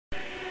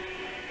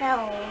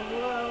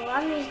Hello,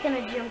 I'm just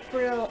gonna jump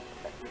real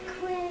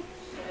quick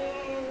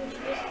and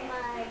introduce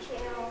my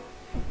channel.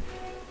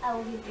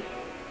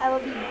 I will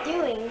be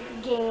doing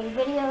game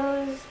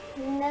videos,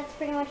 and that's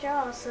pretty much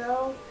all.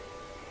 So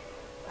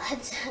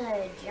let's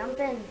jump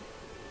in.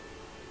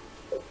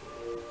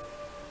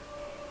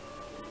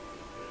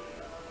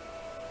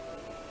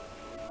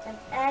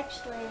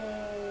 Actually,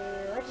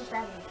 what just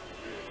happened?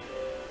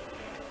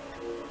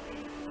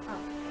 Oh,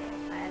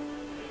 alright.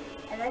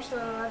 I've actually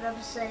loaded up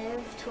a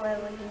save to where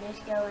we can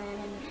just go in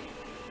and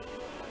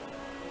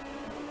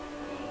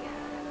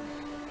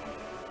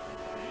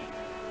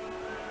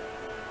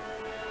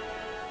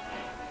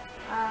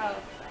oh,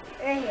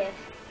 right here.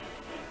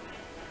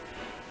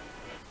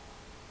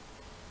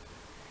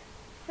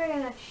 Pretty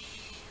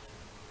much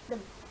the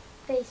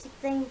basic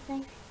thing, I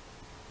think.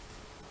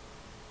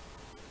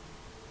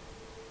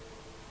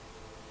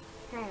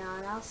 Hang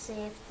on, I'll see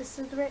if this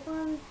is the right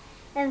one.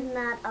 If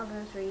not, I'll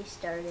just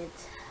restart it.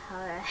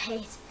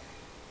 Alright.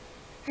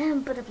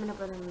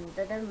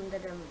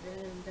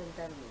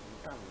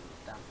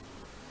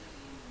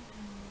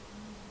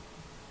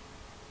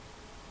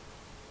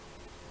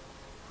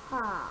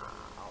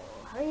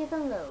 How are you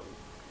gonna load?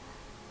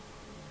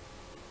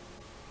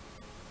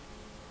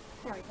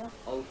 There we go.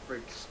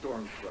 Ulfric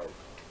Stormthroat,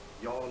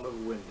 Jarl of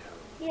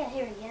Windhelm. Yeah,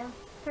 here we go.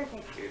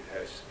 Perfect. It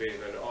has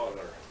been an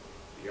honor,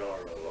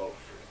 Jarl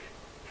Ulfric.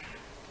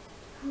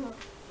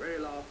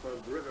 Ralof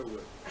of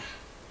Riverwood.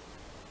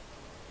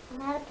 I'm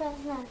not a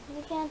prisoner.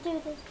 You can't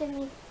do this to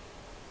me.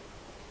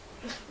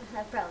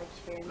 I probably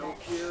just feared that.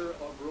 Lokir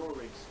of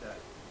Rorikstead.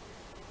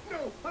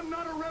 No, I'm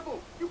not a rebel.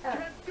 You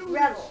can't do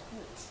rebel.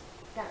 this.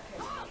 Not a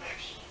prisoner.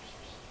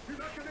 You're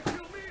not gonna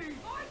kill me.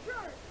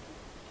 Archer!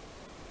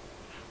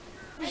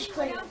 Just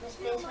clean up this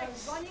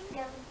business.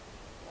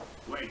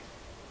 Wait.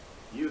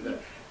 You there.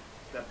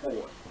 Step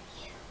forward.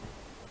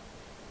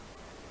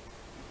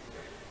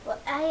 Well,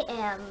 I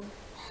am.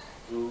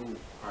 Who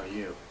are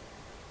you?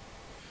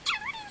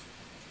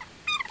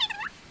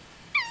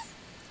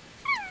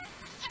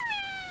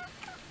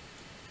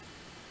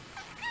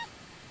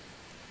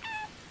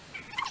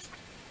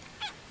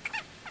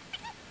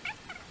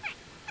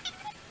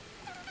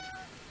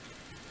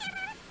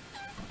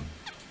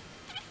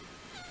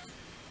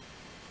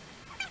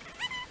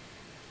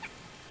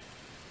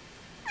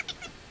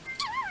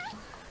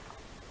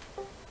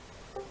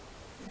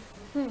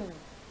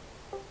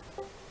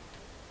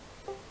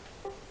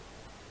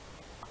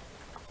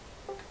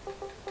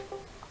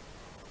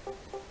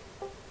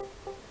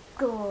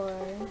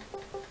 Gore.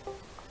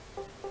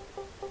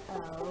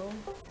 Oh.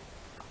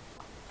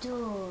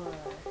 Door.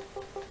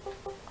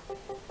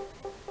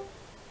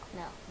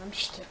 No, I'm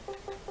just kidding.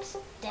 It's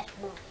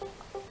definitely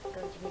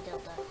going to be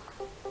dildo.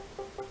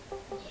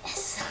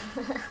 Yes.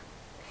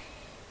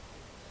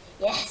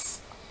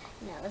 Yes.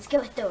 No, let's go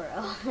with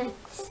Doro.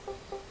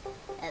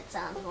 That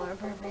sounds more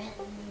appropriate.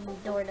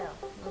 Dordo.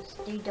 Let's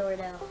do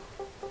Dordo.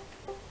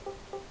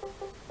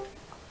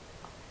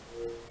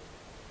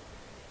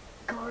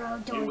 Goro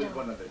Dordo. You with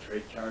one of the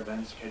trade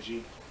caravans,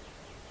 Keji?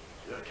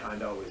 Your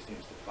kind always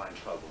seems to find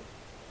trouble.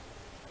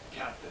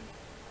 Captain,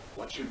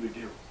 what should we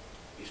do?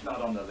 He's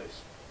not on the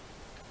list.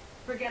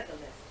 Forget the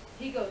list.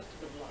 He goes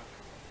to the block.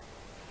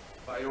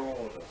 By your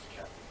orders,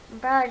 Captain. I'm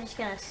probably just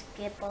gonna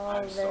skip all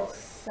I'm of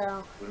this,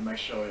 so We'll make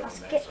sure your I'll men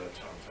skip return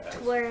to to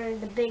Esmond. where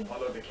the big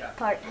Follow the captain.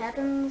 part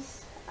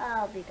happens.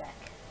 I'll be back.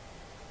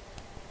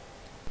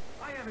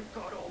 I haven't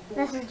got all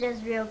This is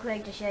just real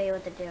quick to show you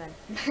what they're doing.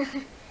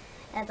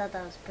 I thought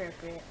that was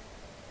appropriate.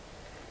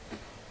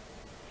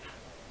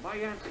 My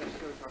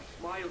ancestors are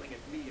smiling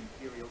at me,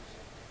 Imperials.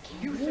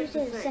 Can You you say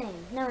do the the same.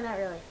 same? No, not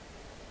really.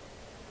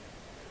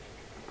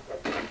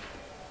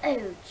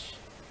 Ouch.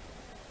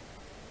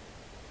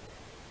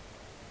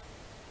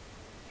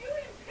 You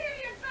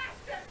Imperial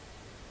bastards!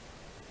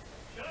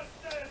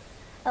 Justice!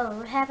 Oh,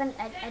 what happened?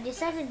 I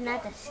decided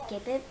not to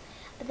skip it,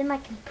 but then my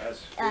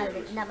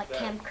not my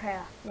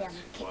camera. Yeah,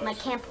 my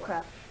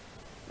camera.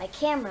 My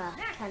camera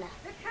kind of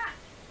The cat!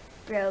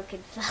 broke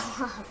and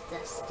fell off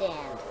the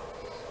stand.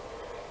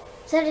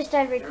 So I just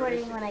started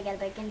recording when I got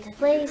back into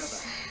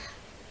place.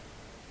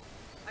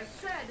 I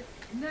said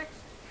next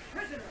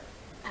prisoner.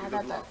 I The thought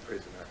that block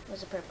prisoner.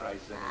 was appropriate.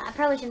 Isaac. I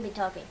probably shouldn't be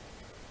talking.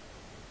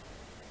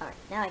 Alright,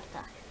 now I can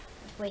talk.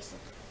 I just wasted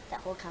that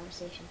whole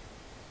conversation.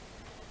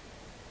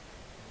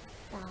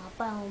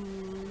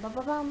 Ba-bum,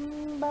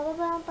 ba-ba-bum,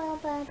 ba-ba-bum,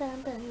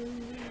 ba-ba-bum,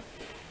 bum.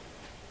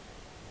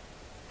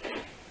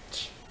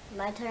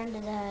 My turn to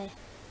die.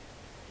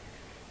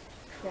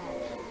 Crap.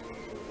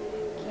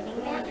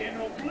 Kidding What me? in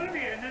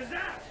oblivion is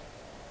that?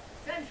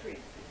 Sentries.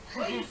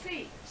 What do you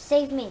see?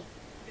 Save me.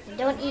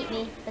 Don't eat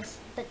me. But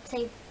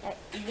save.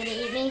 You gonna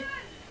eat me?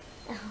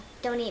 Oh,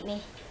 don't eat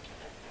me.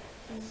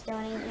 Please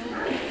don't eat me.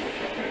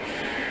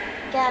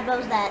 God, what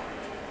was that?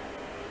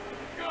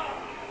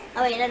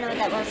 Oh wait, I don't know what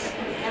that was.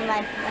 Never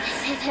mind. Why did I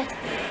say that?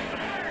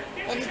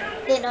 I just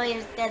didn't know he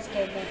was. That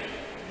scared me.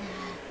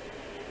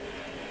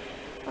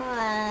 What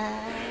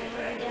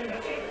are we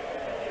doing?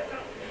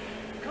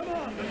 Come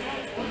on, the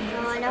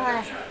No, I know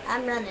how to.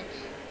 I'm running.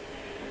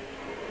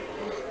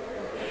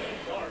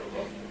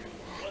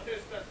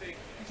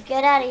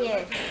 Get out of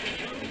here.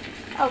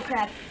 Oh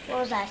crap,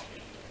 what was that?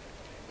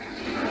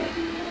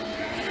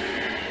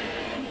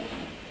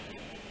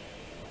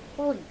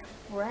 Holy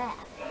crap.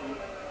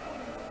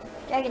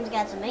 Dragon's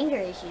got some anger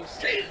issues.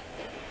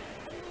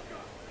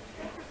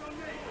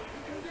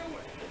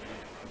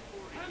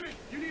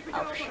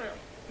 Oh,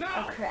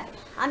 oh crap.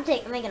 I'm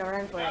making a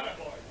run for it.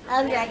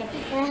 Oh, dragon.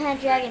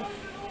 Dragon.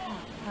 Oh,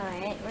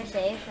 alright, we're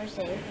safe, we're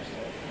safe, we're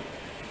safe.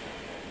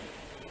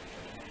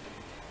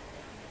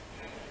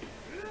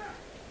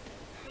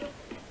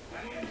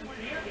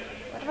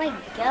 Where do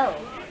I go?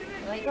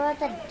 Do I go out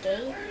that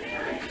gate? I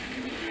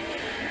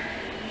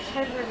just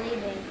heard we're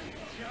leaving.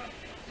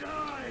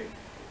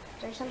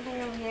 Is there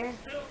something over here?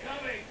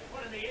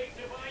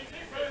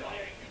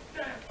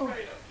 Oh.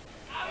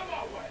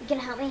 You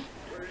gonna help me?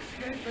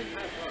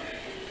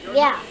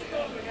 Yeah.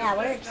 Yeah,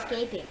 we're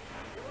escaping.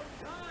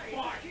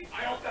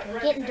 Can we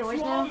get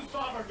indoors now?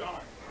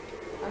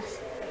 Let's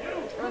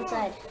go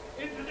inside.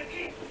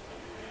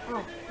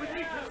 Oh.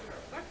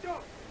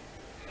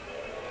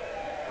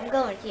 I'm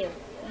going with you.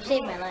 You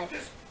saved my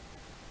life.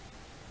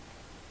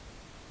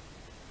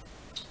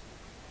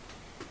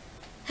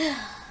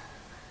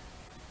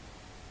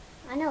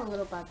 I know a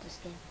little about this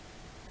game.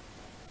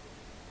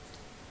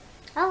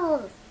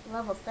 Oh,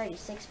 level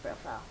 36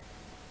 profile.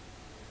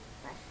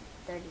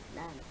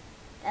 39.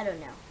 I don't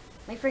know.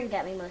 My friend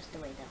got me most of the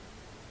way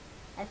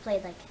though. I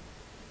played like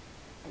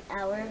an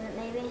hour of it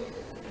maybe.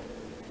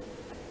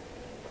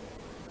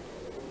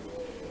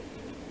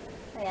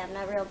 Oh yeah, I'm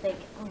not real big.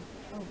 Oh,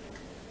 oh.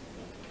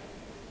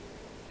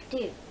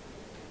 Dude,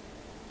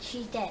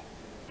 she's dead.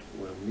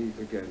 We'll meet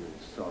again in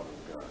Sodom,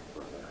 brother.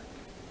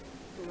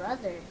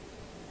 Brother?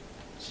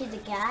 She's a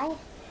guy?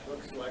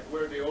 Looks like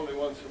we're the only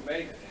ones who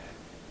made it.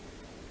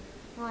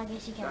 Well, I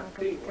guess you can That look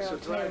thing a was girl a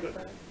too, dragon.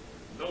 but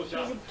No she's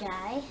doubt. a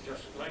guy?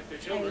 Just like the I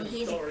mean, children's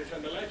he's stories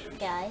and the a legends.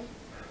 guy.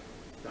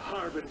 The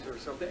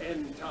harbingers of the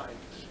end times.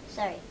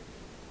 Sorry.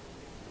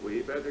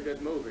 We better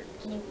get moving.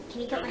 Can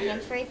you cut my Here.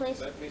 hands for you, please?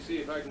 Let me see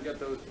if I can get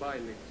those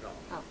bindings off.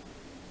 Oh.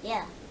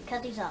 Yeah,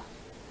 cut these off.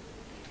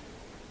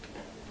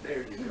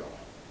 There you go.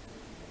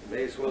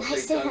 May as well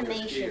Nice take down your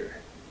animation. skier.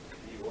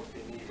 He won't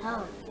be needed Oh.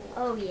 anymore.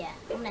 Oh yeah.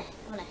 I'm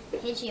gonna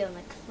hit you, I'm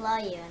gonna claw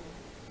you, and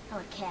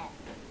I'm a cat.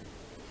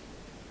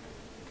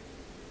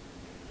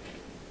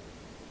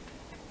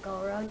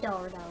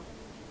 Gorodoro.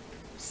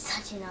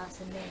 Such an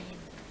awesome name.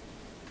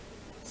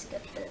 Let's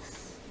get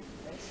this.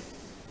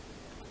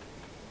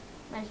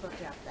 Might as well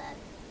drop that.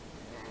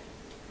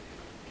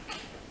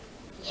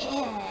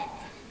 Yeah!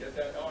 Get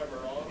that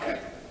armor on.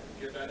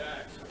 Get that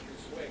axe with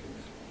your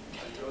swings.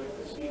 I'm going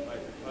to see if I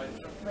can find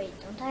something. Wait,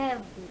 don't I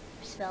have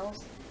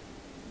spells?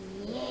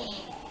 Yeah!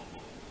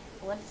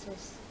 What's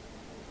this?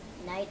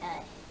 Night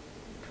Eye.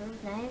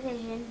 Improved night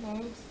vision.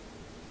 Nice.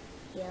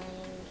 Healing.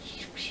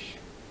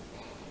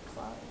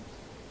 Claws.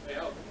 Hey,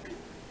 help.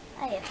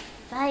 I have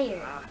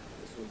fire. Ah,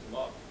 this one's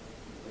locked.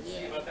 Let's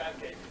see Yeah. about that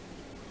gate.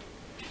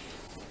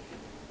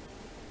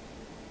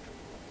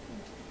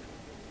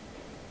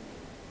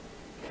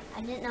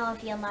 I didn't know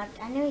if you unlocked.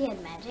 I knew you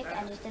had magic.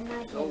 I just didn't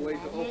know if you No way to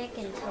had open magic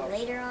this until house.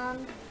 later on.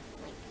 Like,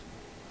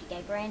 you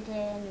got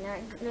granted.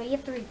 No, you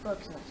have to read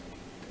books in this one.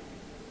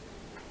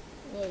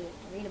 Yeah, you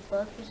have to read a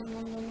book or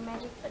something in your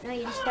magic. But no,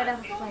 you just start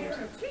off with flames.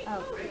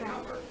 Oh,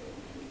 crap.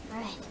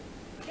 Alright,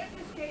 Get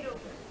this gate open.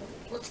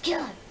 let's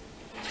kill him.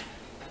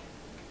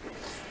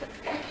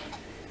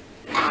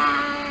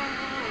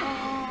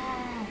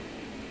 Ah!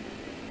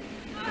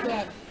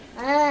 Dead.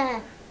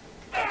 Ah!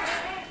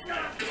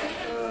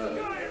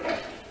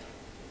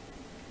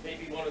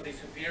 Maybe one of the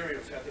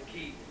superiors have the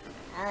key.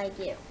 I like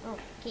you. Oh,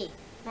 key.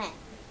 Man.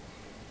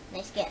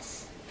 Nice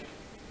guess.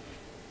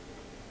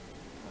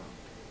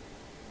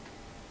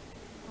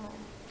 Oh.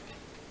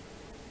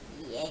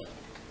 Yeah.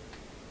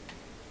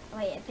 Oh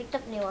wait, I picked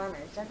up new armor.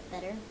 Is that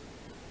better?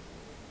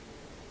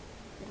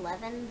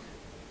 11?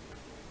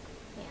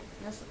 Yeah,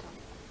 that's the top.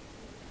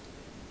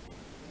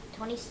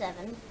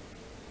 27.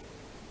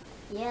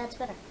 Yeah, it's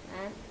better.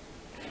 Alright.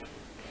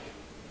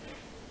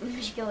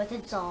 We should go with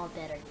it's all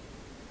better.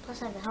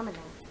 Plus I have a helmet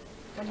now.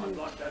 What do you...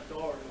 Unlock that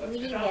door and What let's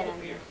do you get get out of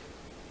on here.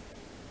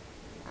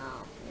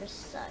 Oh, yours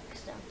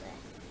sucks, don't they?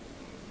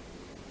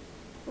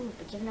 Ooh,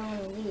 but you've known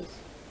one of these.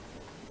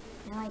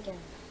 Now I can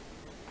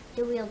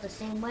dual wield the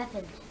same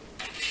weapon.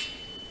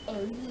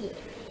 Oh yeah.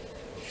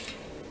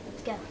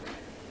 Let's go.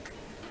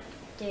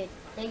 Dude,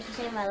 thanks for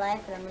saving my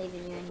life, but I'm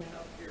leaving you in here.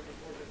 Out here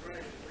before the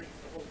dragon brings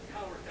the whole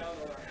tower down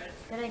on our heads.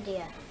 Good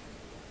idea.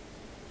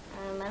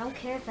 I don't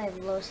care if I have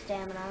low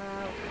stamina.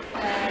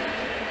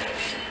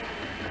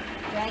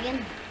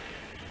 Dragon?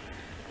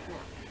 No.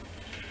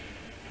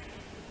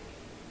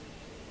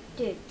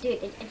 Dude,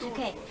 it's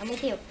okay. I'm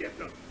with you. Get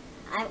them.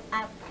 No,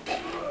 I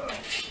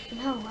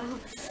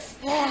don't.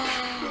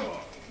 Ah.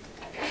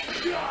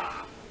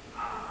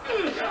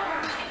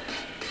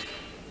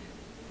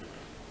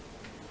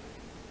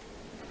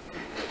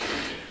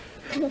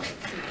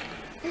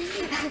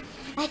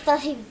 I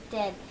thought he was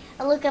dead.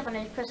 I look up and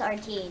I press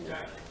RT and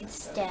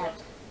it's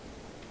stabbed.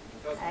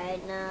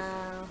 Alright,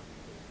 no.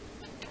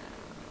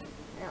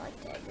 I don't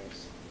like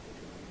daggers.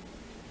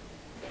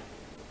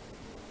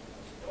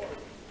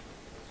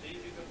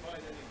 find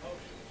any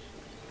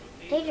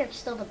potions. We'll need Daedric's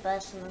still the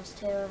best in those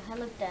two. I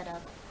looked that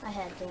up. I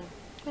had to.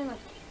 I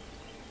looked.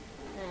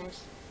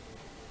 Nice.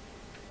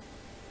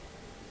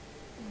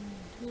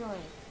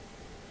 Really.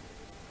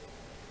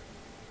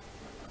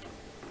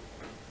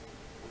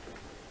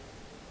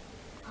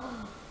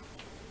 Oh,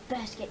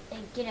 basket. Hey,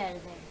 get out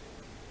of there.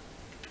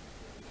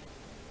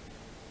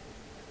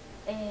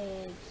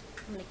 Eggs.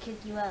 I'm gonna kick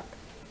you up.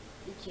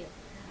 Eat you.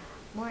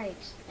 More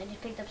eggs. I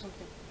just picked up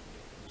something.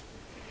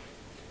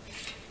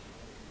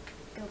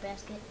 Go,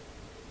 basket.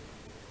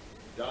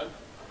 Done?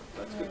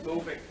 Let's get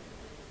moving.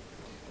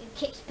 It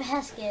kicks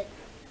basket.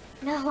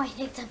 No, I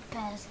picked up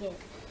basket.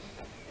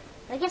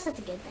 I guess that's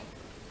a good thing.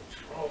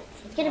 Oh,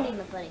 It's gonna be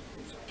my buddy.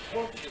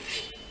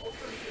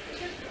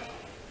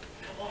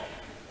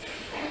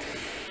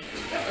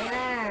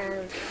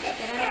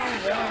 Get out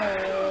of my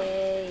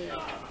way.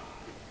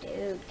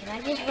 Dude, can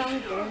I just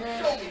run through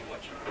this?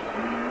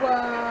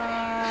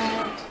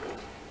 What?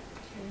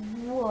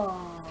 Whoa.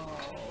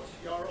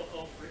 Jarl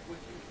Ulfric with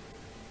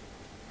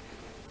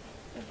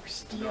you? Ooh,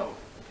 steel.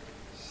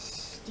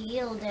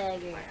 Steel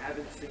dagger. I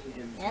haven't seen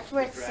him. That's since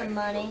worth the some dragon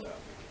money. showed up.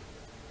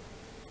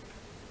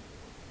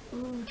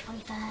 Ooh,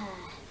 25.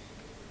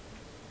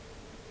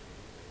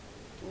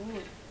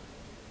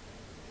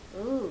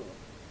 Ooh,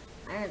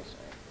 iron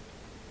sword.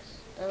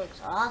 That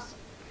looks awesome.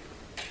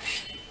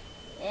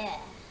 Yeah.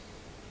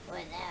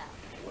 What now?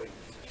 Wait a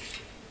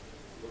second.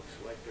 Looks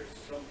like there's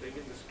something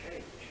in this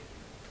cage.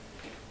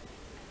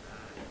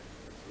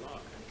 It's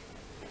locked.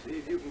 See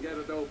if you can get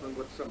it open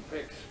with some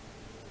picks.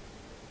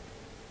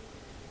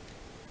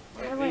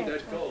 Where Might do I need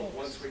have that gold picks?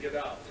 once we get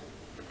out.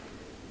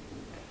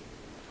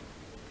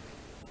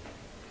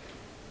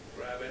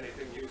 Grab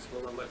anything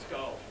useful and let's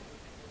go.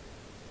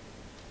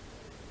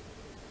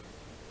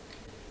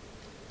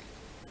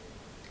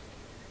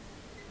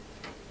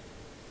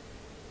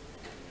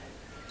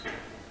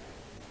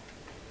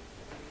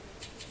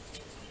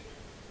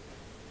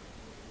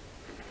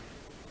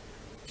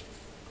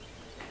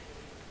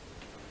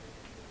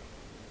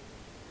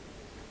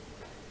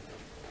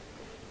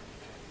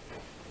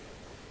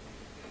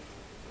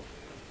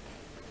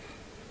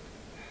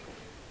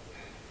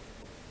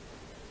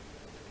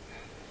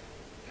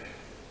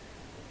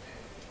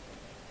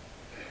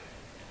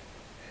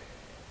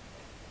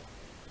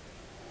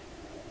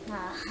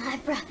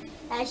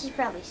 I should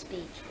probably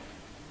speak.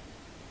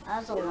 That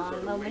was a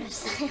long moment of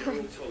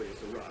silence.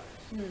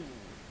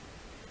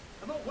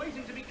 I'm not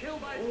waiting to be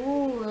killed by.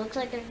 Ooh, looks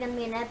like there's gonna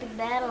be an epic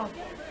battle.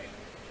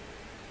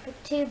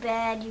 But too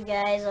bad you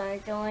guys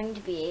aren't going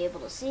to be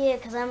able to see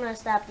it, because I'm gonna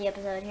stop the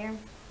episode here.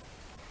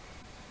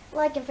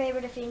 Like and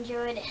favorite if you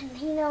enjoyed, and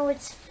you know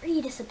it's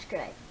free to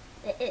subscribe.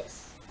 It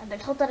is. I've been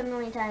told that a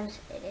million times.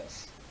 It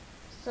is.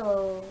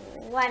 So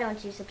why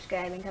don't you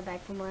subscribe and come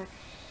back for more?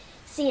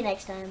 See you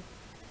next time.